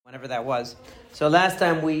whenever that was. So last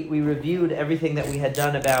time we reviewed everything that we had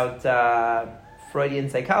done about Freudian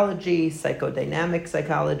psychology, psychodynamic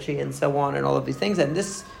psychology, and so on, and all of these things. And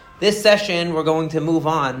this session, we're going to move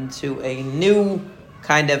on to a new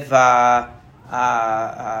kind of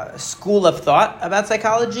school of thought about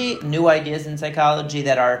psychology, new ideas in psychology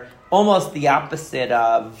that are almost the opposite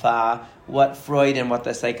of what Freud and what the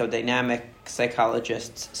psychodynamic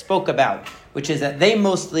psychologists spoke about, which is that they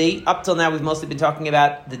mostly, up till now, we've mostly been talking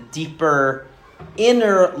about the deeper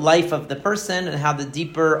inner life of the person and how the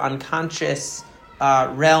deeper unconscious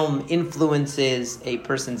realm influences a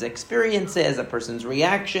person's experiences, a person's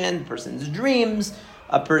reaction, a person's dreams,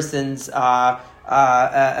 a person's let's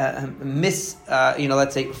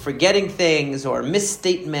say forgetting things or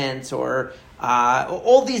misstatements or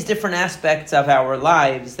all these different aspects of our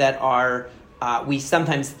lives that are we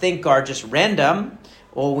sometimes think are just random,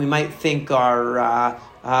 or we might think are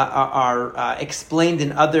explained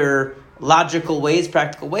in other logical ways,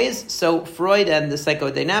 practical ways. So Freud and the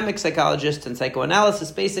psychodynamic psychologist and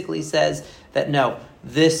psychoanalysis basically says that no,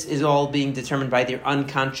 this is all being determined by the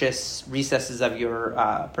unconscious recesses of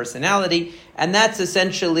your personality, and that's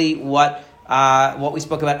essentially what we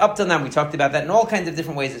spoke about up till now. We talked about that in all kinds of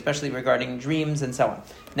different ways, especially regarding dreams and so on.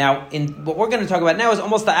 Now, what we're going to talk about now is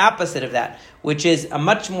almost the opposite of that, which is a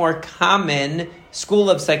much more common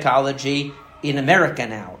school of psychology in America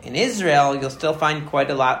now. In Israel, you'll still find quite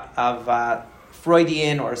a lot of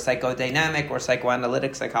Freudian or psychodynamic or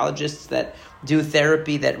psychoanalytic psychologists that do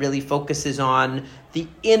therapy that really focuses on the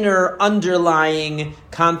inner underlying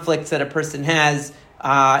conflicts that a person has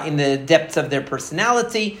in the depths of their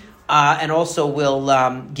personality. And also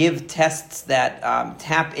will give tests that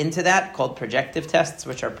tap into that, called projective tests,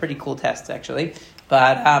 which are pretty cool tests, actually.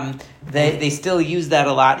 But they still use that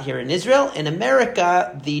a lot here in Israel. In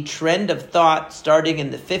America, the trend of thought, starting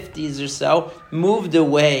in the 50s or so, moved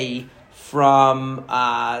away from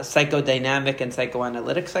psychodynamic and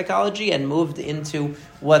psychoanalytic psychology and moved into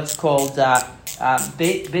what's called,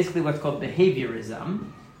 basically what's called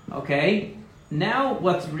behaviorism. Okay? Now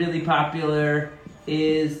what's really popular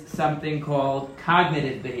is something called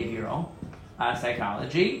cognitive behavioral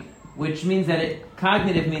psychology, which means that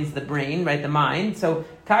cognitive means the brain, right, the mind. So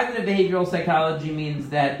cognitive behavioral psychology means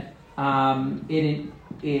that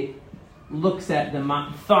it looks at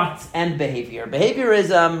the thoughts and behavior.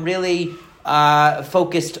 Behaviorism really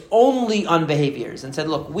focused only on behaviors and said,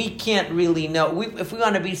 look, we can't really know, if we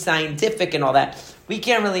want to be scientific and all that, we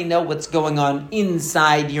can't really know what's going on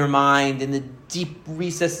inside your mind, in the deep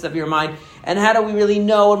recesses of your mind, and how do we really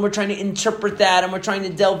know, and we're trying to interpret that, and we're trying to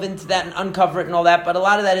delve into that and uncover it and all that, but a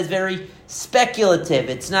lot of that is very speculative.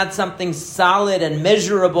 It's not something solid and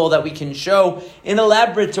measurable that we can show in a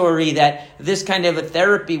laboratory, that this kind of a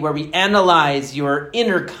therapy where we analyze your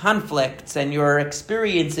inner conflicts and your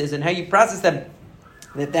experiences and how you process them,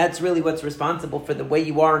 that's really what's responsible for the way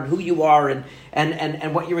you are and who you are and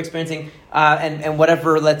what you're experiencing and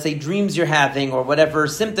whatever, let's say, dreams you're having or whatever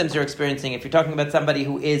symptoms you're experiencing. If you're talking about somebody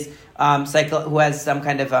who is who has some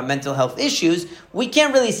kind of mental health issues, we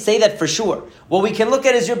can't really say that for sure. What we can look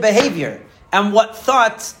at is your behavior and what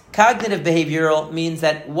thoughts. Cognitive behavioral means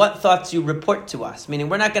that what thoughts you report to us, meaning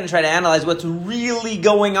we're not going to try to analyze what's really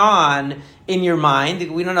going on in your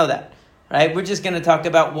mind. We don't know that. Right? We're just going to talk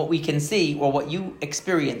about what we can see or what you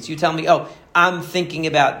experience. You tell me, oh, I'm thinking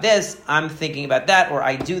about this, I'm thinking about that, or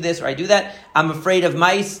I do this, or I do that. I'm afraid of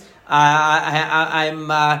mice. I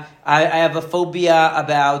have a phobia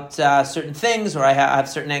about certain things, or I have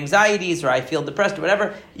certain anxieties, or I feel depressed, or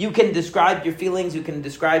whatever. You can describe your feelings, you can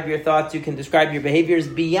describe your thoughts, you can describe your behaviors.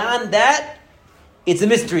 Beyond that, it's a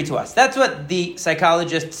mystery to us. That's what the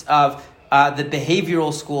psychologists of the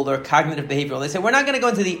behavioral school or cognitive behavioral, they say, we're not going to go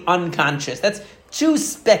into the unconscious. That's too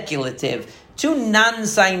speculative, too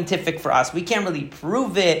non-scientific for us. We can't really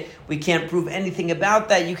prove it. We can't prove anything about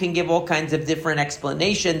that. You can give all kinds of different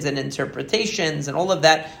explanations and interpretations and all of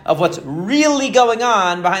that of what's really going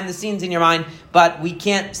on behind the scenes in your mind, but we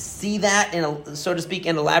can't see that, so to speak,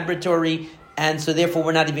 in a laboratory. And so therefore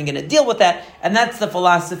we're not even going to deal with that. And that's the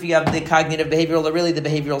philosophy of the cognitive behavioral, or really the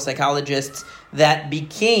behavioral psychologists that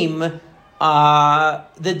became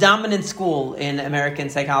the dominant school in American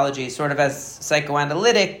psychology, sort of as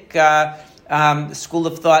psychoanalytic school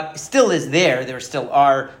of thought still is there. There still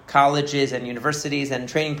are colleges and universities and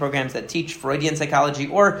training programs that teach Freudian psychology,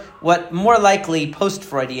 or what more likely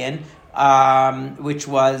post-Freudian, which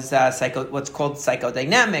was what's called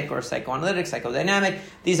psychodynamic or psychoanalytic, psychodynamic.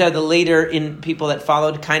 These are the later in people that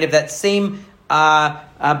followed kind of that same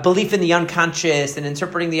belief in the unconscious and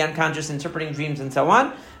interpreting the unconscious, interpreting dreams and so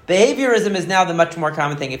on. Behaviorism is now the much more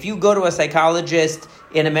common thing. If you go to a psychologist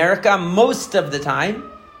in America, most of the time,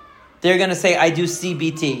 they're going to say, I do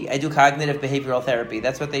CBT, I do cognitive behavioral therapy.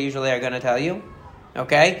 That's what they usually are going to tell you.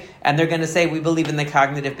 Okay? And they're going to say, we believe in the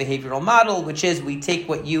cognitive behavioral model, which is we take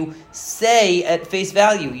what you say at face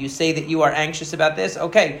value. You say that you are anxious about this.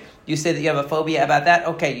 Okay. You say that you have a phobia about that.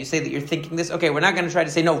 Okay. You say that you're thinking this. Okay. We're not going to try to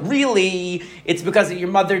say, no, really, it's because your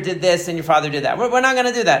mother did this and your father did that. We're not going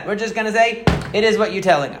to do that. We're just going to say, it is what you're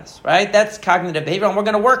telling us, right? That's cognitive behavior, and we're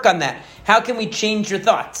going to work on that. How can we change your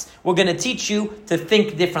thoughts? We're going to teach you to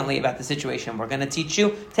think differently about the situation. We're going to teach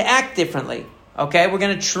you to act differently. Okay, we're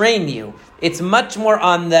going to train you. It's much more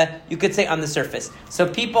on the, you could say on the surface. So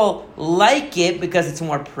people like it because it's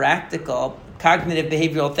more practical. Cognitive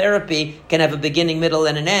behavioral therapy can have a beginning, middle,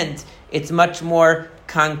 and an end. It's much more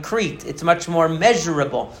concrete. It's much more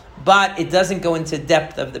measurable. But it doesn't go into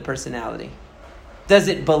depth of the personality. Does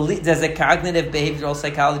a cognitive behavioral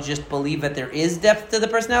psychologist believe that there is depth to the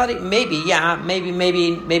personality? Maybe, yeah.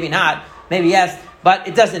 Maybe not. Maybe yes. But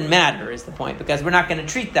it doesn't matter, is the point, because we're not going to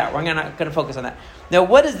treat that. We're not going to focus on that. Now,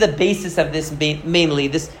 what is the basis of this mainly,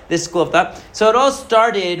 this school of thought? So it all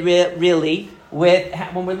started really with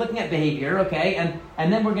when we're looking at behavior, okay?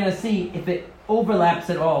 And then we're going to see if it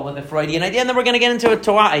overlaps at all with the Freudian idea, and then we're going to get into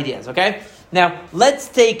Torah ideas, okay? Now, let's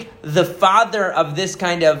take the father of this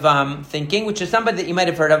kind of thinking, which is somebody that you might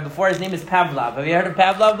have heard of before. His name is Pavlov. Have you heard of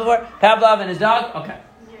Pavlov before? Pavlov and his dog? Okay.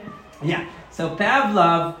 Yeah. So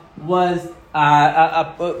Pavlov was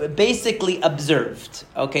basically observed,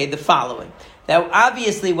 okay, the following. Now,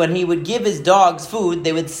 obviously, when he would give his dogs food,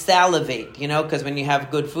 they would salivate, because when you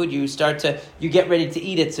have good food, you get ready to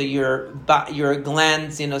eat it, so your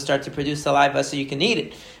glands, start to produce saliva so you can eat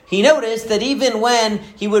it. He noticed that even when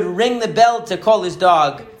he would ring the bell to call his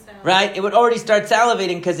dog, right, it would already start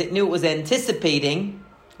salivating because it knew it was anticipating,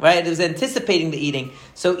 right? It was anticipating the eating.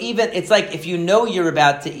 So it's like if you know you're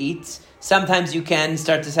about to eat, sometimes you can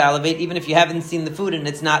start to salivate, even if you haven't seen the food and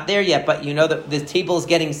it's not there yet, but you know that the table is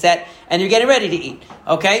getting set and you're getting ready to eat.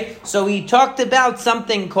 Okay, so he talked about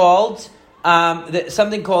something called a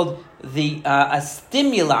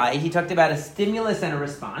stimuli. He talked about a stimulus and a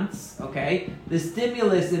response. Okay, the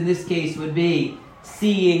stimulus in this case would be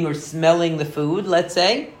seeing or smelling the food, let's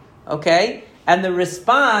say. Okay, and the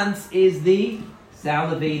response is the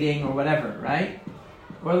salivating or whatever, right?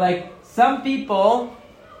 Or like some people,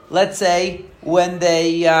 let's say, when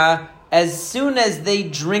they, as soon as they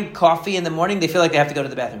drink coffee in the morning, they feel like they have to go to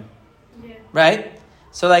the bathroom. Yeah. Right?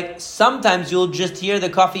 So like, sometimes you'll just hear the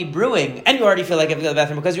coffee brewing, and you already feel like you have to go to the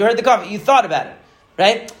bathroom because you heard the coffee, you thought about it.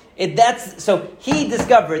 Right? So he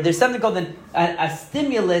discovered there's something called a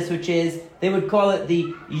stimulus, which is, they would call it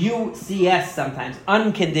the UCS sometimes,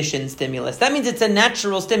 unconditioned stimulus. That means it's a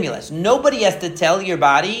natural stimulus. Nobody has to tell your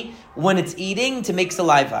body when it's eating to make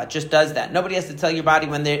saliva. It just does that. Nobody has to tell your body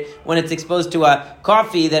when it's exposed to a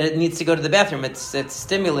coffee that it needs to go to the bathroom. It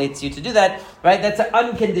stimulates you to do that, right? That's an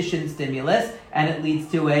unconditioned stimulus, and it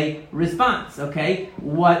leads to a response, okay?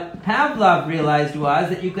 What Pavlov realized was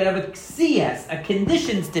that you could have a CS, a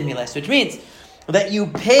conditioned stimulus, which means that you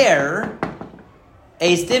pair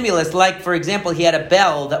a stimulus, like, for example, he had a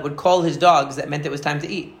bell that would call his dogs that meant it was time to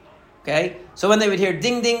eat, okay? So when they would hear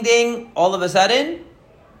ding, ding, ding, all of a sudden,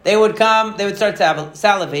 they would start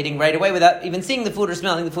salivating right away without even seeing the food or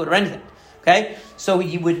smelling the food or anything. Okay? So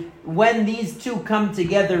when these two come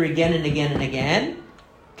together again and again and again,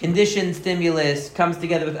 conditioned stimulus comes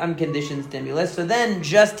together with unconditioned stimulus. So then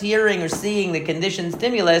just hearing or seeing the conditioned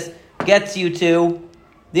stimulus gets you to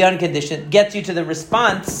the unconditioned, gets you to the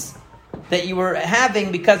response that you were having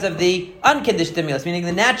because of the unconditioned stimulus, meaning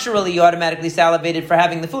that naturally you automatically salivated for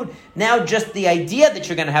having the food. Now just the idea that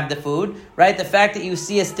you're going to have the food, right? The fact that you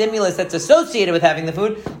see a stimulus that's associated with having the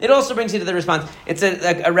food, it also brings you to the response. It's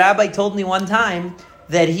a rabbi told me one time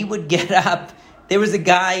that he would get up. There was a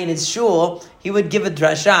guy in his shul, he would give a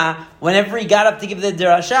drasha. Whenever he got up to give the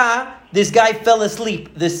drasha, this guy fell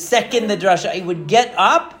asleep. The second the drasha, he would get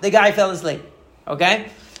up, the guy fell asleep.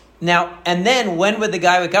 Okay? Now, and then when would the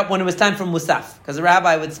guy wake up? When it was time for Musaf. Because the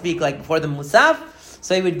rabbi would speak like before the Musaf.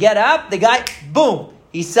 So he would get up, the guy, boom.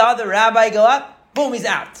 He saw the rabbi go up, boom, he's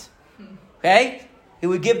out. Okay? He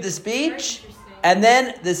would give the speech. And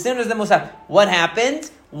then, as soon as the Musaf, what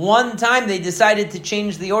happened? One time they decided to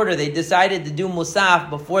change the order. They decided to do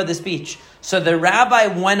Musaf before the speech. So the rabbi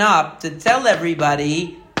went up to tell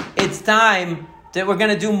everybody, it's time that we're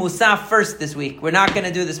going to do Musaf first this week. We're not going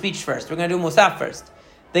to do the speech first. We're going to do Musaf first.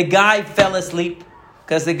 The guy fell asleep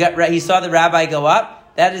because he saw the rabbi go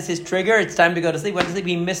up. That is his trigger. It's time to go to sleep. Went to sleep.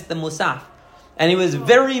 He missed the musaf. And he was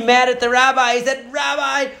very mad at the rabbi. He said,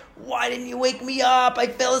 Rabbi, why didn't you wake me up? I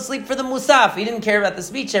fell asleep for the musaf. He didn't care about the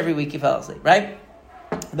speech every week. He fell asleep, right?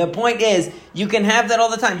 The point is, you can have that all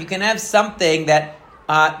the time. You can have something that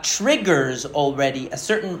triggers already a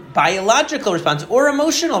certain biological response or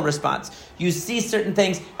emotional response. You see certain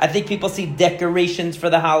things. I think people see decorations for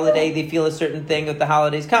the holiday. They feel a certain thing that the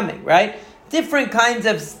holiday's coming, right? Different kinds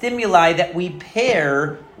of stimuli that we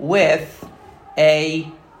pair with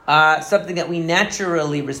a something that we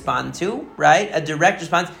naturally respond to, right? A direct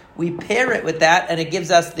response. We pair it with that, and it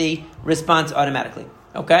gives us the response automatically.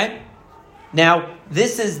 Okay? Now,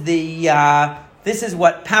 this is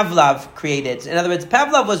what Pavlov created. In other words,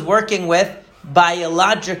 Pavlov was working with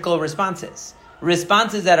biological responses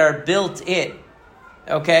that are built in.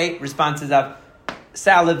 Okay? Responses of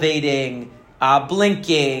salivating,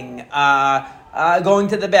 blinking, going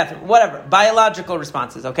to the bathroom, whatever. Biological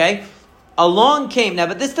responses, okay? Along came, now,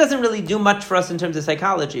 but this doesn't really do much for us in terms of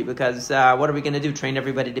psychology, because what are we going to do? Train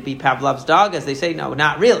everybody to be Pavlov's dog? As they say, no,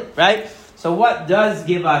 not really, right? So what does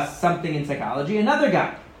give us something in psychology? Another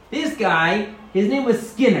guy. This guy, his name was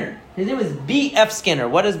Skinner. His name was B.F. Skinner.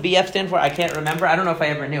 What does B.F. stand for? I can't remember. I don't know if I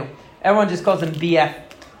ever knew. Everyone just calls him B.F.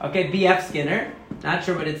 Okay, B.F. Skinner. Not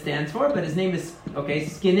sure what it stands for, but his name is,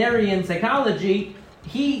 Skinnerian psychology.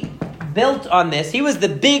 He built on this. He was the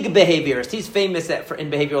big behaviorist. He's famous in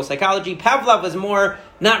behavioral psychology. Pavlov was more,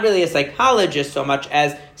 not really a psychologist so much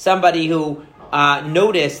as somebody who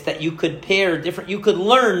noticed that you could pair you could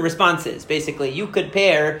learn responses, basically. You could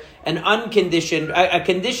pair a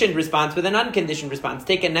conditioned response with an unconditioned response.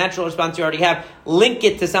 Take a natural response you already have, link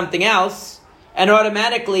it to something else, and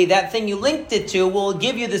automatically that thing you linked it to will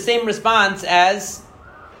give you the same response as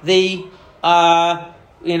the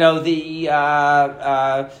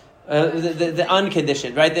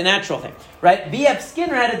unconditioned, right? The natural thing, right? B.F.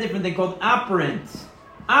 Skinner had a different thing called operant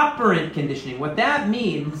conditioning. What that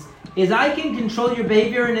means is I can control your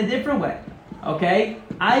behavior in a different way, okay?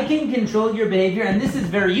 I can control your behavior, and this is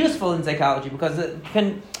very useful in psychology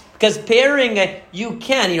because pairing,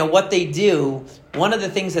 what they do, one of the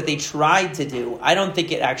things that they tried to do, I don't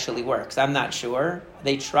think it actually works. I'm not sure.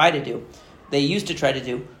 They used to try to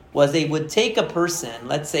do, was they would take a person,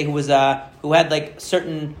 let's say who was had like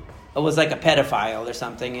certain, was like a pedophile or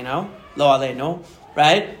something, lo aleinu,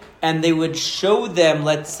 right? And they would show them,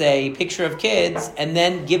 let's say, a picture of kids and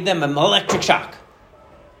then give them an electric shock.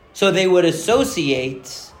 So they would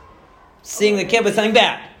associate seeing the kid with something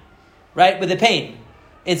bad, right? With a pain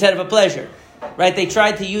instead of a pleasure, right? They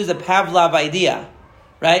tried to use a Pavlov idea,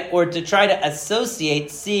 right? Or to try to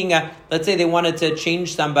associate seeing let's say they wanted to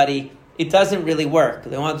change somebody. It doesn't really work.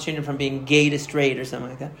 They want to change them from being gay to straight or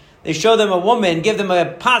something like that. They show them a woman, give them a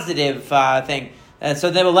positive thing.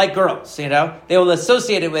 So they will like girls, They will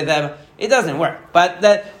associate it with them. It doesn't work. But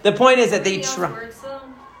the point is that they try.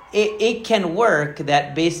 It can work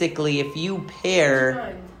that basically if you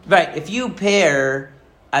pair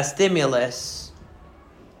a stimulus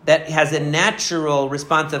that has a natural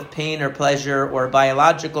response of pain or pleasure or a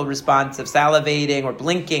biological response of salivating or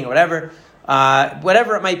blinking or whatever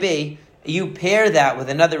it might be, you pair that with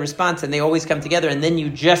another response and they always come together, and then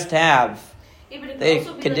you just have the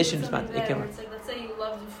conditioned response. It can work. Let's say you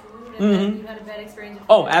love the food and then you had a bad experience with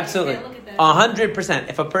food. Oh, absolutely. 100%.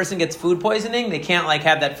 If a person gets food poisoning, they can't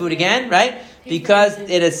have that food again, right? Because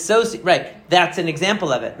it associates, right? That's an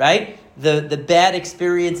example of it, right? The bad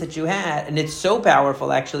experience that you had, and it's so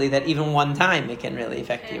powerful actually that even one time it can really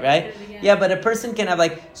affect you, right? Yeah, but a person can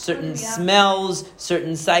have certain smells,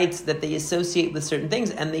 certain sights that they associate with certain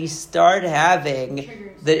things, and they start having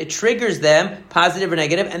it triggers them, positive or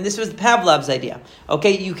negative, and this was Pavlov's idea.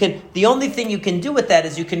 Okay, the only thing you can do with that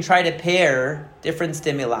is you can try to pair different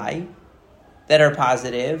stimuli that are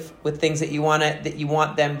positive with things that you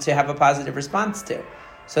want them to have a positive response to,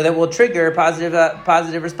 so that will trigger a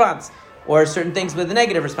positive response, or certain things with a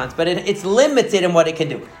negative response. But it's limited in what it can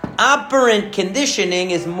do. Operant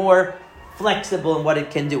conditioning is more flexible in what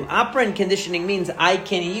it can do. Operant conditioning means I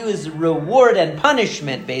can use reward and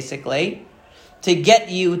punishment basically to get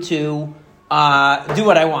you to do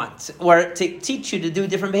what I want, or to teach you to do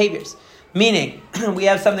different behaviors. Meaning, we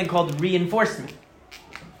have something called reinforcement.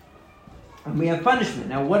 And we have punishment.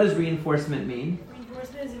 Now, what does reinforcement mean?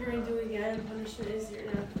 Reinforcement is if you're going to do it again. Punishment is you're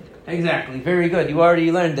not going to do it. Exactly. Very good. You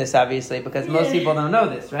already learned this, obviously, because most people don't know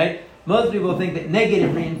this, right? Most people think that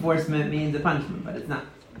negative reinforcement means a punishment, but it's not,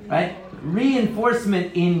 right?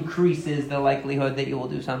 Reinforcement increases the likelihood that you will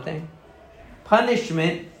do something.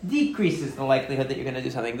 Punishment decreases the likelihood that you're going to do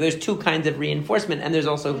something. There's two kinds of reinforcement, and there's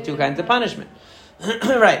also two kinds of punishment.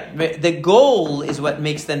 Right. The goal is what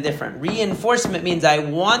makes them different. Reinforcement means I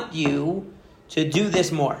want you to do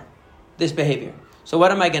this more, this behavior. So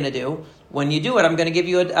what am I going to do? When you do it, I'm going to give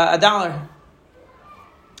you a $1.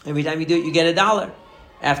 Every time you do it, you get $1.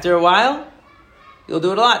 After a while, you'll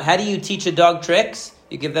do it a lot. How do you teach a dog tricks?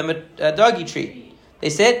 You give them a doggy treat. They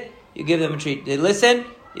sit, you give them a treat. They listen,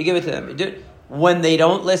 you give it to them. You do it. When they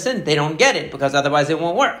don't listen, they don't get it because otherwise it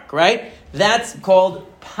won't work, right? That's called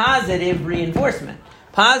positive reinforcement.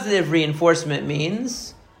 Positive reinforcement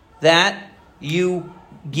means that you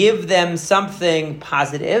give them something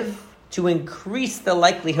positive to increase the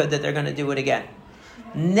likelihood that they're going to do it again.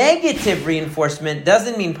 Negative reinforcement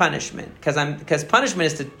doesn't mean punishment because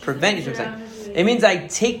punishment is to prevent you from something. It means I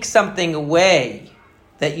take something away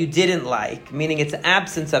that you didn't like, meaning it's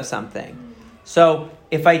absence of something. So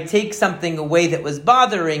if I take something away that was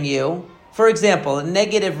bothering you, for example, a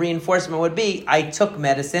negative reinforcement would be I took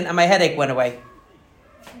medicine and my headache went away.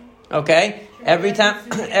 Okay? Every time,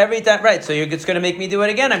 right. So it's going to make me do it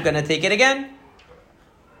again. I'm going to take it again.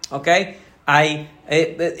 Okay?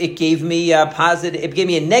 It gave me a positive, it gave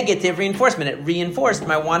me a negative reinforcement. It reinforced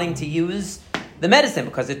my wanting to use the medicine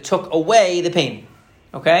because it took away the pain.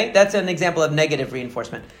 Okay? That's an example of negative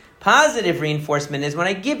reinforcement. Positive reinforcement is when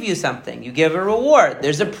I give you something. You give a reward.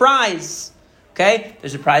 There's a prize. Okay?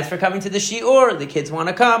 There's a prize for coming to the shiur. The kids want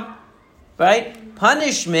to come. Right?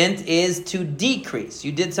 Punishment is to decrease.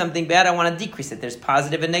 You did something bad, I want to decrease it. There's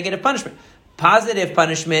positive and negative punishment. Positive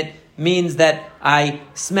punishment means that I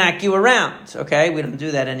smack you around. Okay? We don't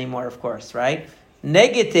do that anymore, of course, right?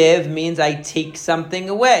 Negative means I take something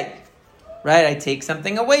away. Right? I take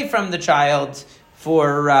something away from the child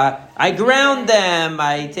I ground them,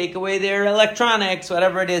 I take away their electronics,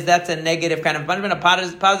 whatever it is. That's a negative kind of punishment. A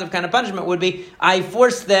positive kind of punishment would be I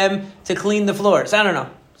force them to clean the floors. I don't know.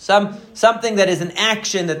 Something that is an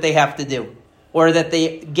action that they have to do, or that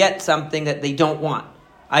they get something that they don't want.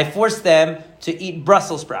 I force them to eat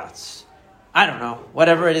Brussels sprouts. I don't know.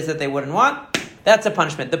 Whatever it is that they wouldn't want, that's a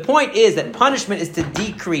punishment. The point is that punishment is to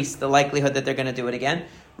decrease the likelihood that they're going to do it again.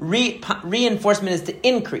 Reinforcement is to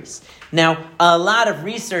increase. Now, a lot of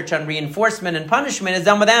research on reinforcement and punishment is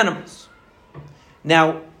done with animals.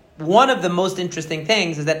 Now, one of the most interesting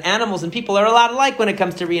things is that animals and people are a lot alike when it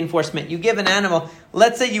comes to reinforcement. You give an animal,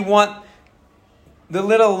 let's say you want the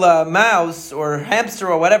little mouse or hamster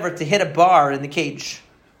or whatever to hit a bar in the cage.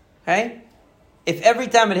 Okay? If every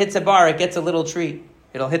time it hits a bar, it gets a little treat,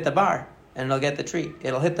 it'll hit the bar and it'll get the treat.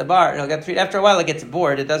 It'll hit the bar, it'll get the treat. After a while, it gets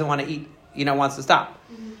bored. It doesn't want to eat, wants to stop.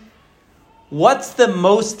 What's the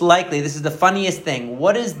most likely, this is the funniest thing,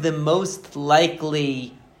 what is the most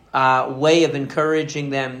likely way of encouraging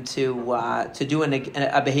them to do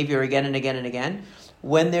a behavior again and again and again?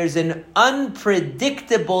 When there's an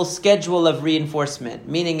unpredictable schedule of reinforcement,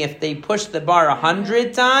 meaning if they push the bar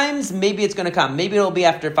 100 times, maybe it's going to come. Maybe it'll be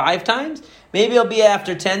after 5 times. Maybe it'll be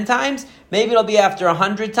after 10 times. Maybe it'll be after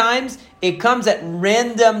 100 times. It comes at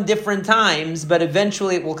random different times, but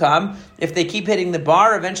eventually it will come. If they keep hitting the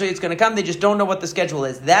bar, eventually it's going to come. They just don't know what the schedule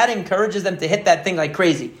is. That encourages them to hit that thing like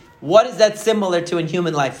crazy. What is that similar to in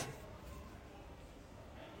human life?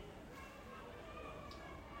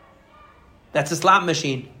 That's a slot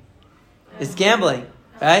machine. It's gambling,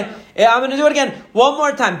 right? Yeah, I'm going to do it again. One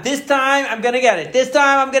more time. This time, I'm going to get it. This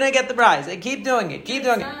time, I'm going to get the prize. And keep doing it. Keep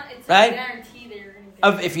doing it. It's right? a guarantee that you're going to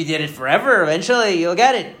get it. If you did it forever, eventually you'll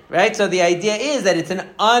get it, right? So the idea is that it's an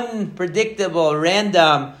unpredictable,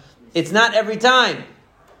 random. It's not every time.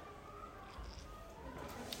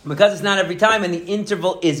 Because it's not every time and the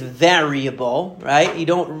interval is variable, right? You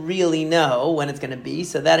don't really know when it's going to be.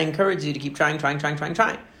 So that encourages you to keep trying.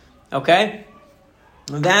 Okay?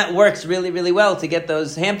 That works really, really well to get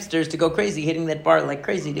those hamsters to go crazy, hitting that bar like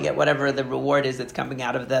crazy to get whatever the reward is that's coming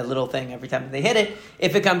out of that little thing every time they hit it.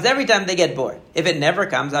 If it comes every time, they get bored. If it never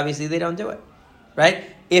comes, obviously they don't do it, right?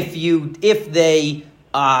 If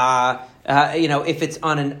it's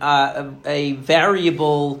on a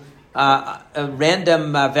variable, a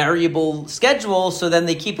random variable schedule, so then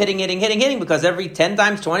they keep hitting, because every 10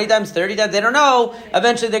 times, 20 times, 30 times, they don't know,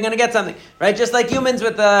 eventually they're going to get something, right? Just like humans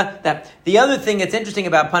with that. The other thing that's interesting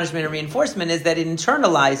about punishment and reinforcement is that it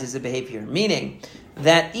internalizes a behavior, meaning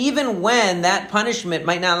that even when that punishment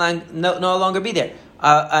might no longer be there,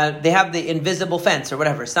 they have the invisible fence or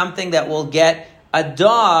whatever, something that will get a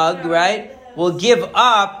dog, right, will give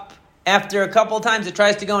up. After a couple of times it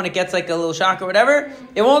tries to go and it gets like a little shock or whatever,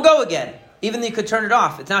 it won't go again. Even though you could turn it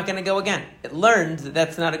off, it's not going to go again. It learns that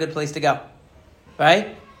that's not a good place to go.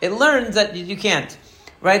 Right? It learns that you can't.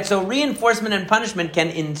 Right? So reinforcement and punishment can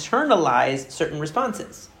internalize certain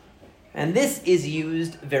responses. And this is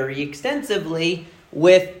used very extensively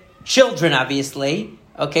with children, obviously.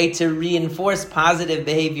 Okay, to reinforce positive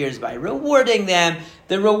behaviors by rewarding them.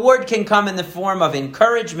 The reward can come in the form of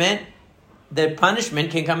encouragement. The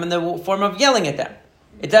punishment can come in the form of yelling at them.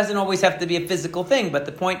 It doesn't always have to be a physical thing, but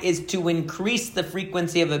the point is to increase the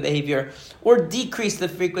frequency of a behavior or decrease the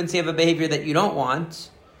frequency of a behavior that you don't want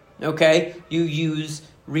okay, you use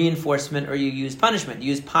reinforcement or you use punishment. You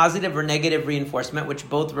use positive or negative reinforcement, which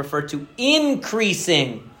both refer to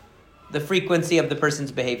increasing the frequency of the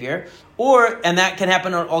person's behavior, and that can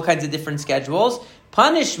happen on all kinds of different schedules.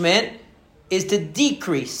 Punishment is to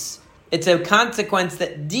decrease. It's a consequence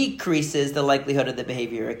that decreases the likelihood of the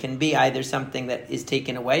behavior. It can be either something that is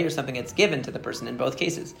taken away or something that's given to the person in both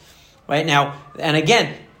cases. Right now, and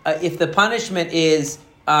again, if the punishment is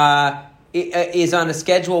on a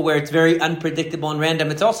schedule where it's very unpredictable and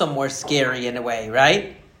random, it's also more scary in a way,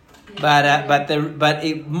 right? But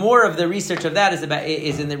more of the research of that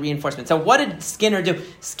is in the reinforcement. So what did Skinner do?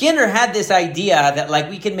 Skinner had this idea that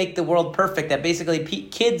we can make the world perfect. That basically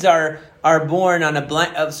kids are born on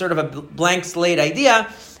a sort of a blank slate idea,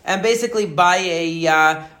 and basically by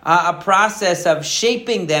a process of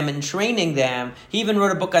shaping them and training them. He even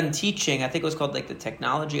wrote a book on teaching. I think it was called The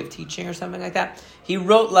Technology of Teaching or something like that. He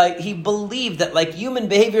wrote he believed that human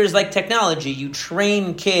behavior is like technology. You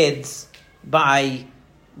train kids by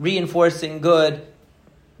reinforcing good,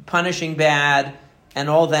 punishing bad, and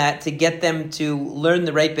all that to get them to learn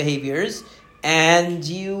the right behaviors, and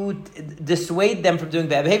you dissuade them from doing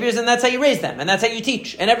bad behaviors, and that's how you raise them, and that's how you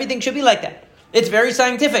teach, and everything should be like that. It's very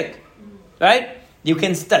scientific, right? You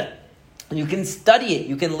can study it.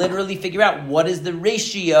 You can literally figure out what is the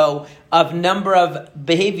ratio of number of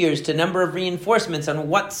behaviors to number of reinforcements, on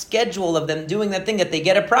what schedule of them doing that thing that they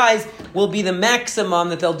get a prize will be the maximum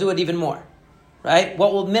that they'll do it even more. Right?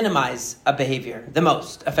 What will minimize a behavior the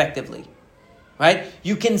most effectively? Right?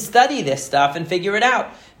 You can study this stuff and figure it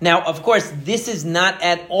out. Now, of course, this is not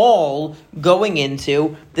at all going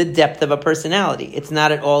into the depth of a personality. It's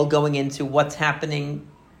not at all going into what's happening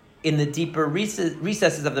in the deeper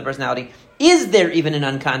recesses of the personality. Is there even an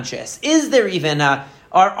unconscious? Is there even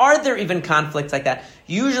are there even conflicts like that?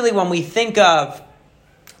 Usually when we think of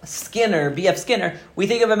Skinner, B.F. Skinner, we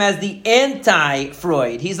think of him as the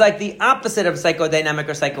anti-Freud. He's like the opposite of psychodynamic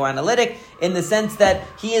or psychoanalytic in the sense that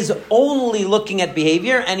he is only looking at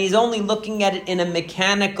behavior and he's only looking at it in a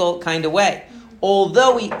mechanical kind of way.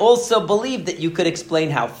 Although he also believed that you could explain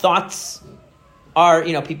how thoughts are,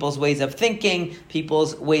 people's ways of thinking,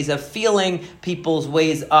 people's ways of feeling, people's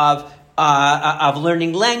ways of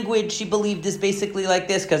learning language. She believed is basically like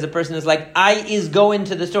this, because the person is like, I is going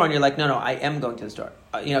to the store, and you're like, no, I am going to the store.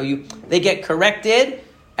 They get corrected,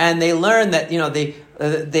 and they learn that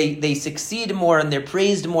they succeed more and they're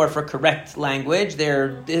praised more for correct language.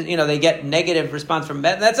 They get negative response from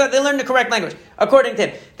that. That's how they learn the correct language, according to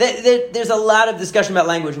him. There's a lot of discussion about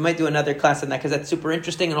language. We might do another class on that because that's super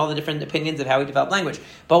interesting and all the different opinions of how we develop language.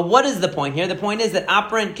 But what is the point here? The point is that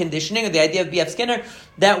operant conditioning, or the idea of B.F. Skinner,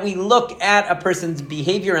 that we look at a person's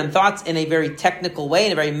behavior and thoughts in a very technical way,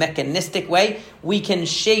 in a very mechanistic way. We can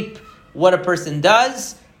shape what a person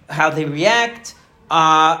does, how they react,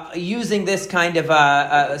 using this kind of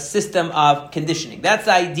a system of conditioning. That's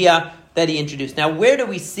the idea that he introduced. Now, where do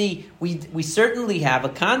we see, we certainly have a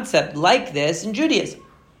concept like this in Judaism,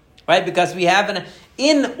 right? Because we have,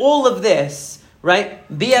 in all of this, right,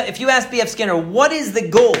 if you ask B.F. Skinner, what is the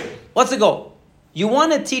goal? What's the goal? You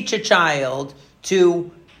want to teach a child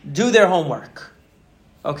to do their homework,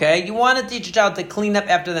 okay? You want to teach a child to clean up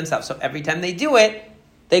after themselves. So every time they do it,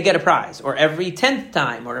 they get a prize, or every 10th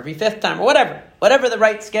time, or every 5th time, or whatever. Whatever the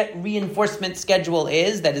right reinforcement schedule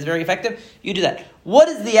is that is very effective, you do that. What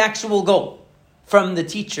is the actual goal from the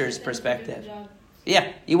teacher's perspective?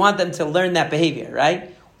 Yeah, you want them to learn that behavior,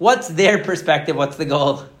 right? What's their perspective? What's the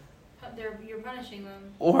goal? You're punishing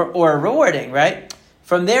them. Or rewarding, right?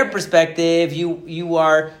 From their perspective,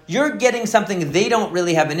 you're getting something they don't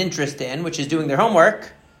really have an interest in, which is doing their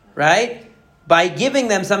homework, right? By giving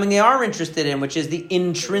them something they are interested in, which is the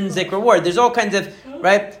intrinsic reward. There's all kinds of,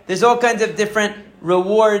 right? There's all kinds of different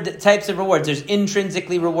types of rewards. There's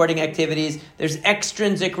intrinsically rewarding activities. There's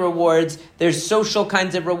extrinsic rewards. There's social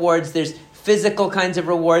kinds of rewards. There's physical kinds of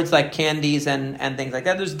rewards like candies and things like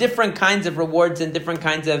that. There's different kinds of rewards and different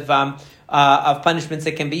kinds of punishments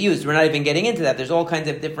that can be used. We're not even getting into that. There's all kinds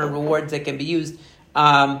of different rewards that can be used.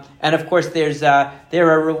 And of course, there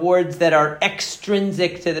are rewards that are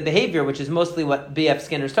extrinsic to the behavior, which is mostly what B.F.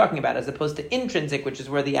 Skinner is talking about, as opposed to intrinsic, which is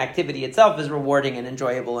where the activity itself is rewarding and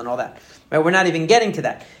enjoyable and all that. Right? We're not even getting to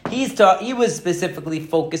that. He was specifically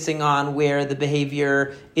focusing on where the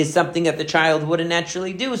behavior is something that the child wouldn't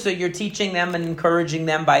naturally do, so you're teaching them and encouraging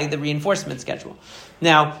them by the reinforcement schedule.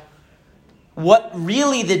 Now, what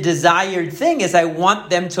really the desired thing is, I want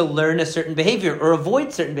them to learn a certain behavior or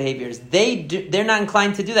avoid certain behaviors. They're not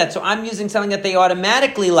inclined to do that. So I'm using something that they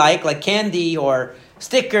automatically like candy or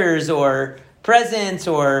stickers or presents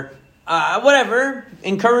or whatever,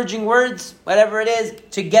 encouraging words, whatever it is,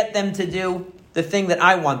 to get them to do the thing that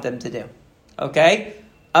I want them to do. Okay?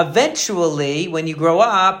 Eventually, when you grow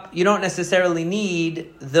up, you don't necessarily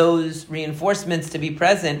need those reinforcements to be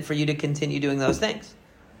present for you to continue doing those things.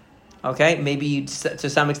 Okay? Maybe you, to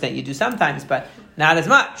some extent you do sometimes, but not as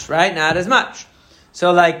much, right? Not as much.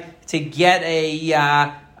 So like to get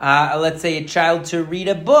let's say a child to read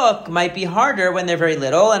a book might be harder when they're very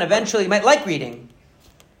little, and eventually you might like reading.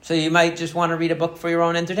 So you might just want to read a book for your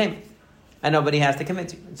own entertainment. And nobody has to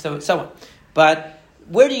convince you, and so on. But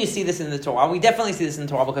where do you see this in the Torah? We definitely see this in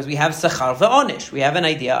the Torah because we have Sachar ve'onish. We have an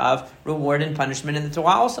idea of reward and punishment in the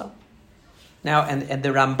Torah also. Now, and the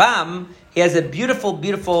Rambam, he has a beautiful,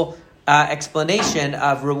 beautiful explanation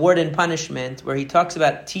of reward and punishment where he talks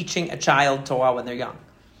about teaching a child Torah when they're young.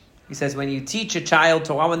 He says when you teach a child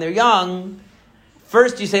Torah when they're young,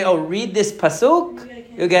 first you say, read this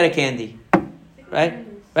pasuk, you'll get a candy. Right?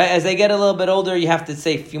 Right? As they get a little bit older, you have to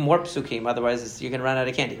say a few more psukim, otherwise you're going to run out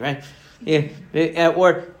of candy, right?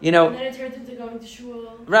 Or, And then it turns into going to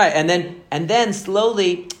shul. Right, and then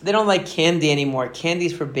slowly, they don't like candy anymore.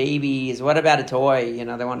 Candy's for babies. What about a toy?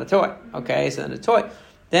 They want a toy. Okay, so then a toy.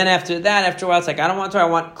 Then after a while, it's like, I don't want a toy, I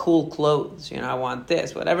want cool clothes. I want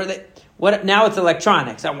this, whatever. Now it's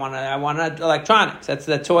electronics. I want electronics. That's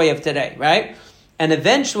the toy of today, right? And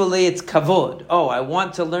eventually it's kavod. I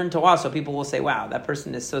want to learn Torah. So people will say, wow, that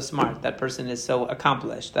person is so smart. That person is so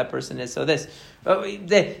accomplished. That person is so this.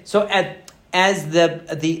 So as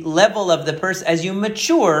the level of the person, as you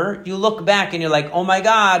mature, you look back and you're like, oh my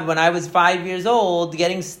God, when I was 5 years old,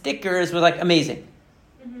 getting stickers was like amazing.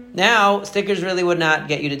 Mm-hmm. Now, stickers really would not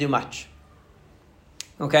get you to do much.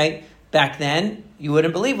 Okay? Back then, you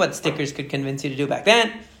wouldn't believe what stickers could convince you to do back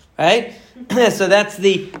then. Right? So that's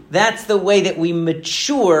the way that we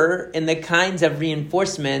mature in the kinds of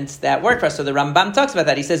reinforcements that work for us. So the Rambam talks about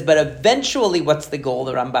that. He says, but eventually, what's the goal?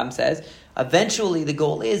 The Rambam says, eventually the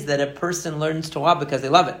goal is that a person learns Torah because they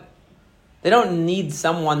love it. They don't need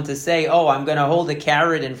someone to say, I'm going to hold a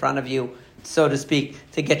carrot in front of you, so to speak,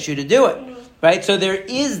 to get you to do it. Right? So there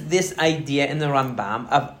is this idea in the Rambam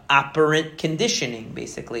of operant conditioning,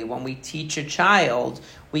 basically. When we teach a child,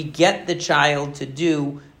 we get the child to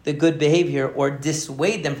do the good behavior or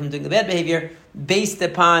dissuade them from doing the bad behavior based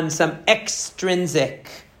upon some extrinsic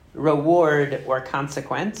reward or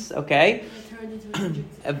consequence, okay?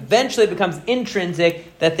 Eventually it becomes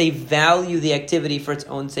intrinsic that they value the activity for its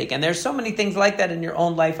own sake. And there's so many things like that in your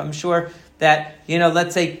own life, I'm sure, that,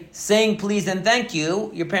 let's say, saying please and thank you,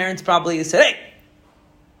 your parents probably said, hey,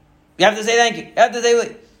 you have to say thank you, you have to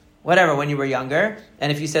say whatever when you were younger,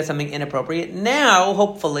 and if you said something inappropriate, now,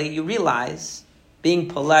 hopefully, you realize being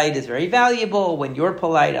polite is very valuable. When you're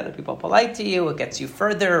polite, other people are polite to you. It gets you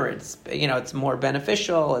further. It's more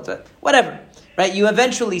beneficial. Whatever, right? You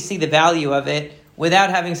eventually see the value of it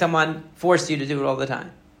without having someone force you to do it all the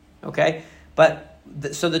time. Okay, but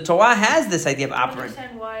so the Torah has this idea of operating. I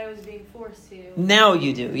understand why I was being forced to. Now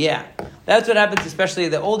you do, yeah. That's what happens. Especially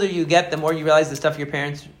the older you get, the more you realize the stuff your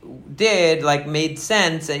parents did made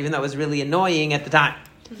sense, even though it was really annoying at the time.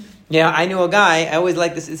 Yeah, I knew a guy, I always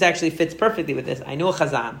like this, this actually fits perfectly with this. I knew a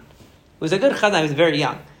chazan. He was a good chazan, he was very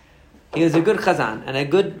young. He was a good chazan, and a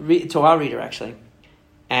good Torah reader, actually.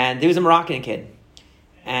 And he was a Moroccan kid.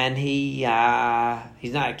 And he was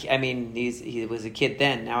a kid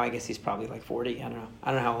then. Now I guess he's probably like 40, I don't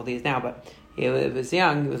know how old he is now, but he was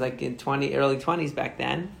young. He was like in early 20s back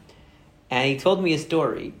then. And he told me a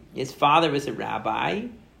story. His father was a rabbi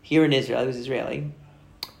here in Israel, he was Israeli.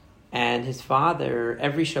 And his father,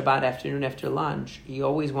 every Shabbat afternoon after lunch, he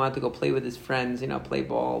always wanted to go play with his friends, play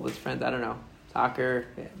ball with his friends, I don't know, soccer,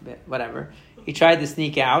 whatever. He tried to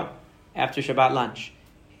sneak out after Shabbat lunch.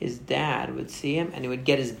 His dad would see him and he would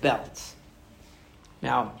get his belt.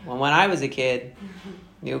 Now, when I was a kid,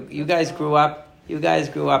 you guys grew up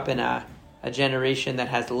in a generation that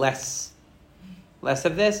has less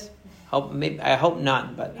of this. I hope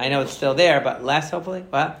none, but I know it's still there, but less hopefully.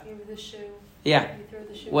 What? The shoe. Yeah.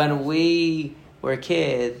 When we were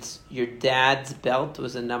kids, your dad's belt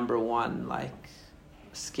was a number one,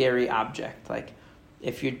 scary object.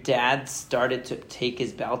 If your dad started to take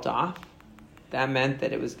his belt off, that meant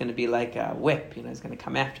that it was going to be like a whip. He's going to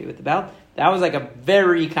come after you with the belt. That was a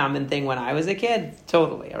very common thing when I was a kid.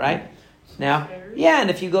 Totally, all right? Now, yeah, and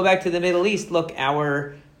if you go back to the Middle East, look,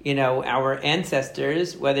 our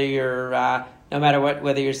ancestors, whether you're... no matter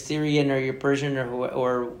whether you're Syrian or you're Persian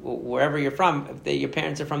or wherever you're from, if your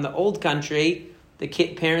parents are from the old country, the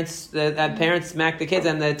parents smack the kids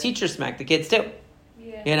and the teachers smack the kids too.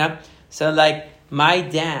 Yeah. So my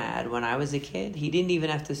dad, when I was a kid, he didn't even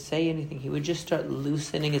have to say anything. He would just start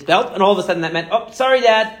loosening his belt, and all of a sudden that meant, sorry,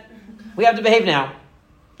 Dad, we have to behave now,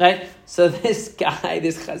 right? So this guy,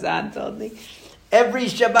 this chazan, told me Every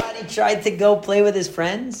Shabbat he tried to go play with his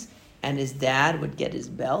friends, and his dad would get his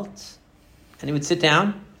belt, and he would sit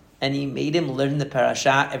down, and he made him learn the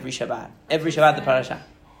parasha every Shabbat. Every Shabbat the parasha,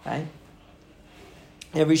 right?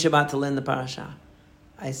 Every Shabbat to learn the parasha.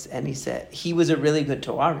 And he said he was a really good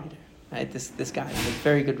Torah reader, right? This guy was a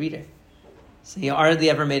very good reader. So he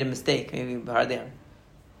hardly ever made a mistake. Maybe hardly ever.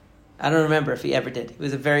 I don't remember if he ever did. He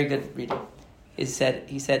was a very good reader. He said,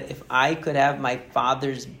 if I could have my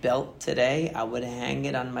father's belt today, I would hang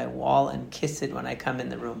it on my wall and kiss it when I come in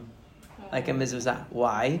the room. Like a mezuzah.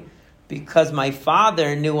 Why? Because my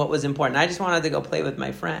father knew what was important. I just wanted to go play with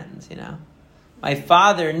my friends, My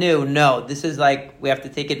father knew, no, this is like, we have to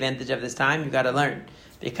take advantage of this time. You've got to learn.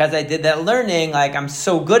 Because I did that learning, like I'm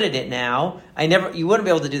so good at it now, you wouldn't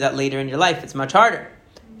be able to do that later in your life. It's much harder.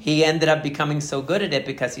 He ended up becoming so good at it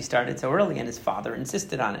because he started so early and his father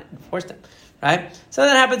insisted on it and forced him, right? So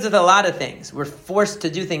that happens with a lot of things. We're forced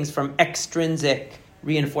to do things from extrinsic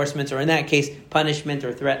reinforcements, or in that case, punishment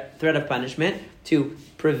or threat of punishment, to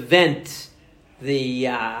prevent the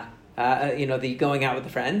going out with the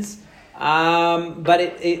friends. But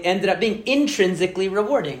it ended up being intrinsically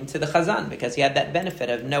rewarding to the Chazan because he had that benefit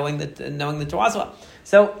of knowing the Torah as well.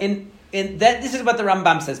 So in that, this is what the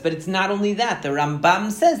Rambam says, but it's not only that. The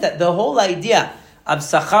Rambam says that the whole idea of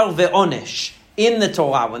sachar ve'onesh in the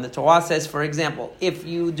Torah, when the Torah says, for example, if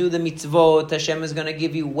you do the mitzvot, Hashem is going to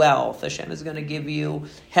give you wealth, Hashem is going to give you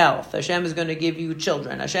health, Hashem is going to give you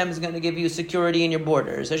children, Hashem is going to give you security in your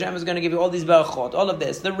borders, Hashem is going to give you all these berachot, all of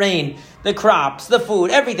this, the rain, the crops, the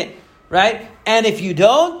food, everything, right? And if you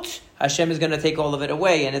don't, Hashem is going to take all of it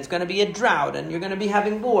away, and it's going to be a drought, and you're going to be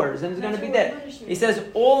having wars, and it's going to be that. He says,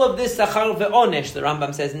 all of this, sachar ve'onesh, the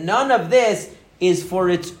Rambam says, none of this is for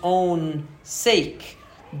its own sake.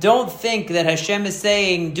 Don't think that Hashem is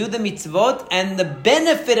saying, do the mitzvot, and the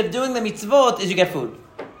benefit of doing the mitzvot is you get food.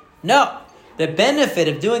 No. The benefit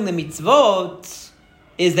of doing the mitzvot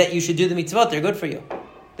is that you should do the mitzvot. They're good for you.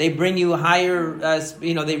 They bring you higher,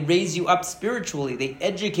 they raise you up spiritually. They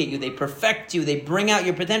educate you. They perfect you. They bring out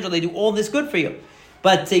your potential. They do all this good for you.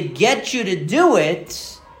 But to get you to do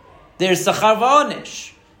it, there's sachar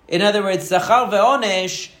ve'onesh. In other words, sachar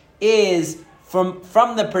ve'onesh is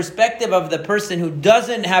from the perspective of the person who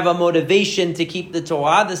doesn't have a motivation to keep the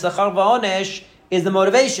Torah. The sachar ve'onesh is the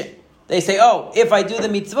motivation. They say, if I do the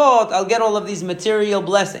mitzvot, I'll get all of these material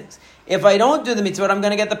blessings. If I don't do the mitzvot, I'm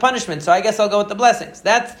going to get the punishment. So I guess I'll go with the blessings.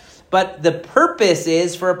 But the purpose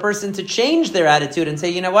is for a person to change their attitude and say,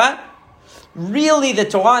 you know what? Really, the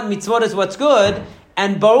Torah and mitzvot is what's good.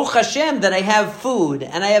 And Baruch Hashem that I have food,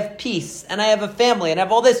 and I have peace, and I have a family, and I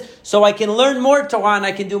have all this, so I can learn more Torah and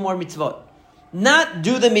I can do more mitzvot. Not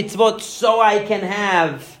do the mitzvot so I can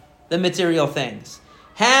have the material things.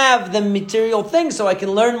 Have the material things so I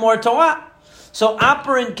can learn more Torah. So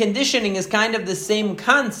operant conditioning is kind of the same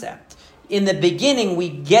concept. In the beginning, we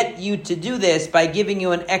get you to do this by giving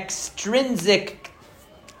you an extrinsic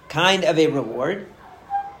kind of a reward.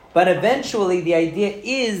 But eventually, the idea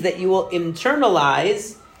is that you will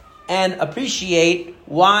internalize and appreciate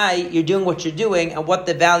why you're doing what you're doing and what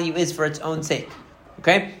the value is for its own sake.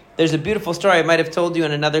 Okay? There's a beautiful story I might have told you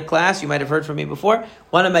in another class. You might have heard from me before.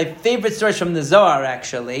 One of my favorite stories from the Zohar,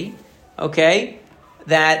 actually, okay,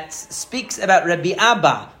 that speaks about Rabbi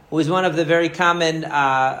Abba, who is one of the very common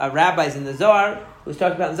rabbis in the Zohar, who's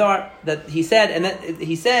talking about the Zohar, that he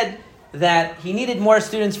said that he needed more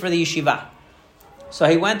students for the yeshiva. So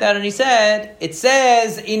he went out and he said, it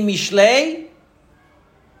says in Mishlei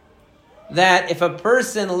that if a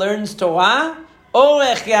person learns Torah,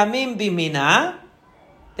 orech yamim bimina,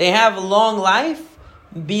 they have a long life,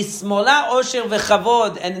 bismola osher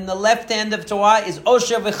v'chavod, and in the left hand of Torah is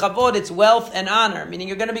osher v'chavod, it's wealth and honor, meaning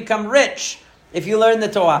you're going to become rich if you learn the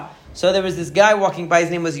Torah. So there was this guy walking by, his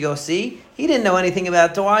name was Yossi. He didn't know anything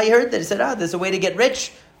about Torah. He heard that. He said, there's a way to get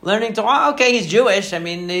rich, learning Torah. Okay, he's Jewish. I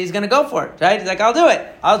mean, he's going to go for it, right? He's like, I'll do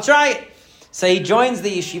it. I'll try it. So he joins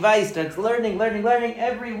the yeshiva. He starts learning.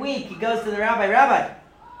 Every week he goes to the rabbi. Rabbi,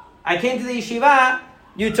 I came to the yeshiva.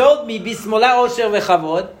 You told me, bismola osher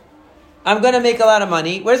v'chavod. I'm going to make a lot of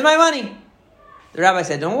money. Where's my money? The rabbi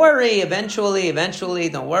said, don't worry. Eventually.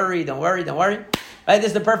 Don't worry. Right? This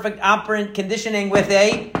is the perfect operant conditioning with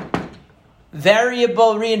a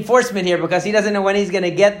variable reinforcement here because he doesn't know when he's going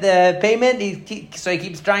to get the payment. So he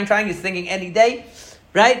keeps trying. He's thinking any day.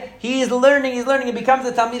 Right? He's learning. He becomes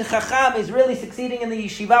a Talmid Chacham. He's really succeeding in the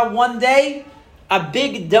yeshiva. One day, a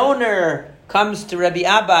big donor comes to Rabbi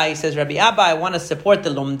Abba. He says, Rabbi Abba, I want to support the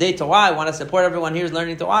Lomdei Torah. I want to support everyone here who's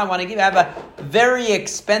learning Torah. I want to give Abba a very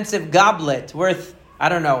expensive goblet worth, I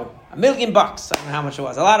don't know, $1 million. I don't know how much it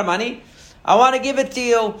was. A lot of money. I want to give it to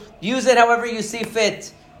you. Use it however you see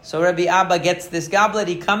fit. So Rabbi Abba gets this goblet.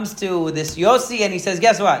 He comes to this Yossi and he says,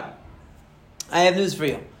 guess what? I have news for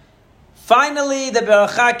you. Finally, the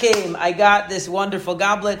beracha came. I got this wonderful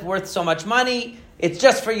goblet worth so much money. It's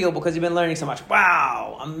just for you because you've been learning so much.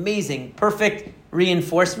 Wow, amazing. Perfect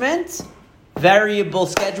reinforcement. Variable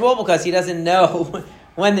schedule because he doesn't know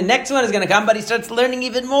when the next one is going to come, but he starts learning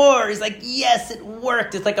even more. He's like, yes, it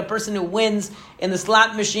worked. It's like a person who wins in the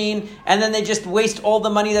slot machine and then they just waste all the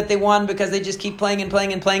money that they won because they just keep playing and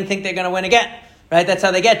playing and playing, think they're going to win again. Right? That's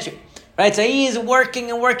how they get you. Right? So he is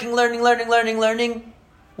working and working, learning.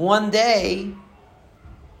 One day,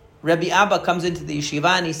 Rabbi Abba comes into the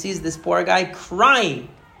yeshiva and he sees this poor guy crying.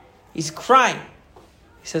 He's crying.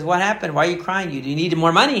 He says, what happened? Why are you crying? Do you need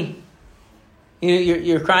more money?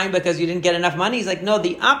 You're crying because you didn't get enough money? He's like, no,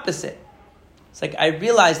 the opposite. It's like, I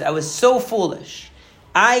realized I was so foolish.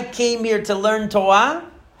 I came here to learn Torah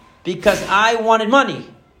because I wanted money.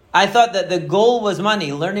 I thought that the goal was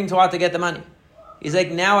money, learning Torah to get the money. He's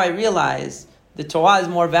like, now I realize the Torah is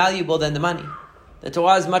more valuable than the money. The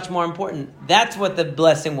Torah is much more important. That's what the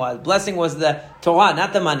blessing was. Blessing was the Torah,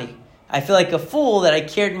 not the money. I feel like a fool that I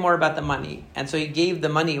cared more about the money. And so he gave the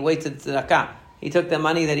money away to tzedakah. He took the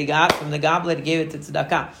money that he got from the goblet, he gave it to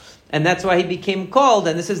tzedakah. And that's why he became called,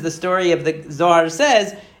 and this is the story of the Zohar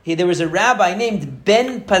says, there was a rabbi named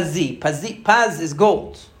Ben Pazi. Paz is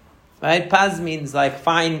gold. Right? Paz means like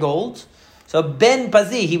fine gold. So Ben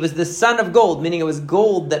Pazi, he was the son of gold, meaning it was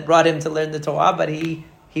gold that brought him to learn the Torah, but he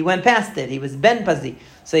went past it. He was Ben Pazi.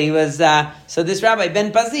 So he was, so this rabbi,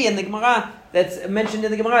 Ben Pazi, in the Gemara, that's mentioned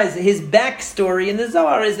in the Gemara, is his backstory in the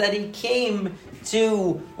Zohar is that he came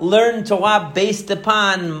to learn Torah based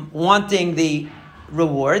upon wanting the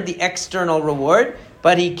reward, the external reward,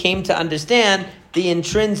 but he came to understand the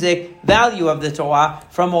intrinsic value of the Torah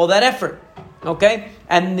from all that effort. Okay?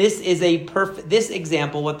 And this is this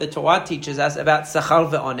example, what the Torah teaches us about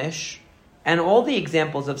Sachar ve'onesh, and all the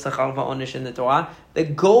examples of Sachar ve'onesh in the Torah, the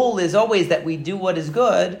goal is always that we do what is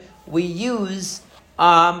good. We use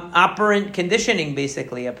operant conditioning,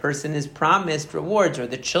 basically. A person is promised rewards, or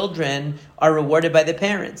the children are rewarded by the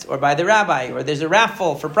parents, or by the rabbi, or there's a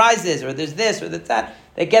raffle for prizes, or there's this, or there's that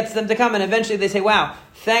gets them to come, and eventually they say, wow,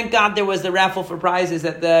 thank God there was the raffle for prizes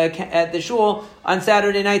at the shul on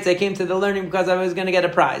Saturday nights. I came to the learning because I was going to get a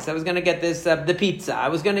prize. I was going to get this, the pizza. I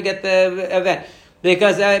was going to get the event.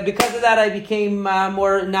 Because of that, I became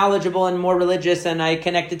more knowledgeable and more religious, and I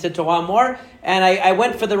connected to Torah more. And I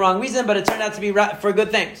went for the wrong reason, but it turned out to be for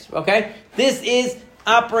good things. Okay, this is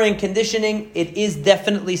operant conditioning. It is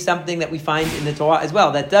definitely something that we find in the Torah as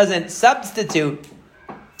well. That doesn't substitute.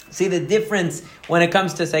 See, the difference when it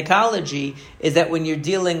comes to psychology is that when you're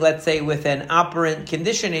dealing, let's say, with an operant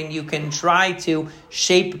conditioning, you can try to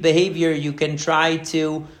shape behavior. You can try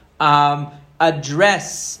to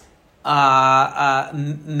address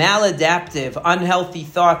maladaptive, unhealthy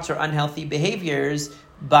thoughts or unhealthy behaviors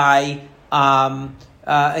by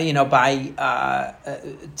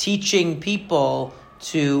teaching people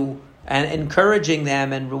to and encouraging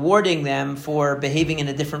them and rewarding them for behaving in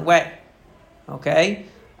a different way. Okay,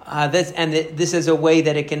 this is a way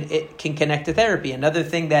that it can connect to therapy. Another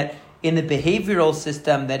thing that in the behavioral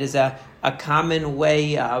system that is a common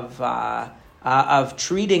way of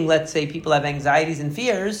treating, let's say, people have anxieties and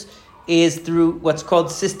fears, is through what's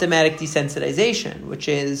called systematic desensitization, which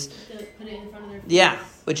is put it in front of their face.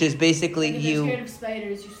 Which is basically If they're scared of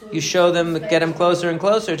spiders, you show them, get them closer and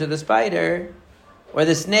closer to the spider, or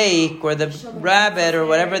the snake, or the rabbit, or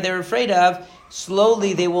whatever they're afraid of.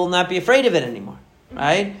 Slowly, they will not be afraid of it anymore,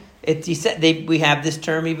 right? We have this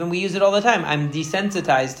term, even we use it all the time. I'm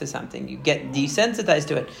desensitized to something. You get desensitized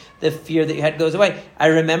to it. The fear that you had goes away. I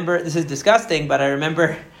remember, this is disgusting, but I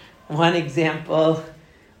remember one example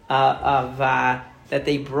of that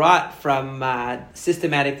they brought from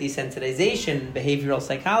systematic desensitization, behavioral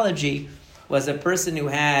psychology, was a person who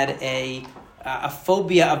had a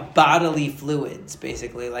phobia of bodily fluids,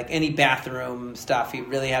 basically, like any bathroom stuff. He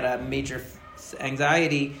really had a major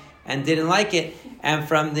anxiety and didn't like it. And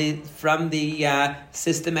from the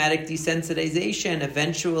systematic desensitization,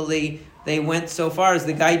 eventually they went so far as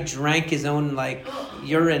the guy drank his own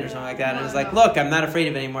urine or something like that. And it was like, look, I'm not afraid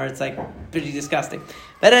of it anymore. It's pretty disgusting.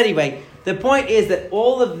 But anyway, the point is that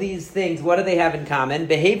all of these things, what do they have in common?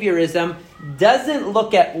 Behaviorism doesn't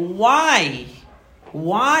look at why.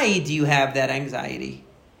 Why do you have that anxiety?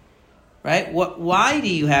 Right? Why do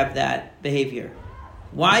you have that behavior?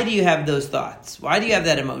 Why do you have those thoughts? Why do you have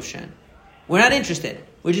that emotion? We're not interested.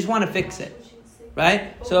 We just want to fix it.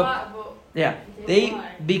 Right? But so Yeah,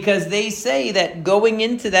 because they say that going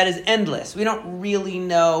into that is endless. We don't really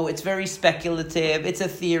know. It's very speculative. It's a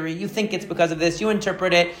theory. You think it's because of this. You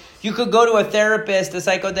interpret it. You could go to a therapist, a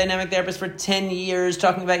psychodynamic therapist, for 10 years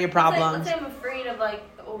talking about your problems. Let's say I'm afraid of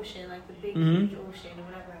like the ocean, like the big huge ocean or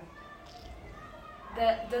whatever.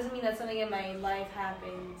 That doesn't mean that something in my life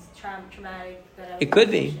happens traumatic. It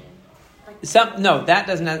could be. No, that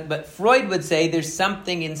doesn't. But Freud would say there's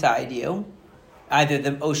something inside you. Either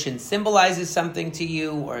the ocean symbolizes something to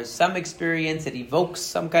you, or some experience that evokes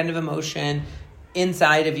some kind of emotion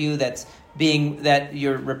inside of you that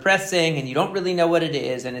you're repressing, and you don't really know what it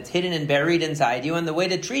is, and it's hidden and buried inside you. And the way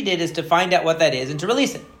to treat it is to find out what that is and to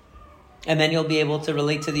release it, and then you'll be able to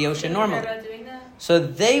relate to the ocean normally. So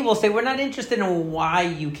they will say, we're not interested in why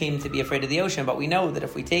you came to be afraid of the ocean, but we know that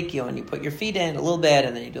if we take you and you put your feet in a little bit,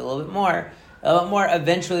 and then you do a little bit more,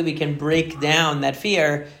 eventually we can break down that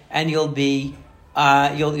fear, and you'll be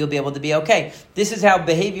able to be okay. This is how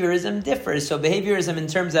behaviorism differs. So behaviorism in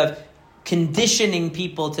terms of conditioning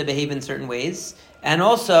people to behave in certain ways, and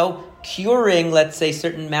also curing, let's say,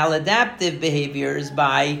 certain maladaptive behaviors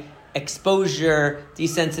by exposure,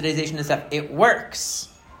 desensitization and stuff. It works.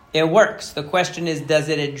 It works. The question is, does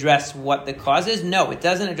it address what the cause is? No, it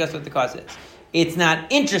doesn't address what the cause is. It's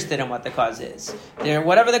not interested in what the cause is.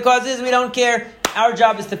 Whatever the cause is, we don't care. Our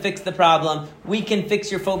job is to fix the problem. We can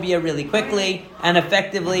fix your phobia really quickly and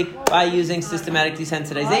effectively by using systematic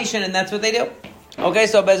desensitization, and that's what they do. Okay,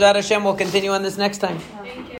 so Bezrat Hashem, we'll continue on this next time.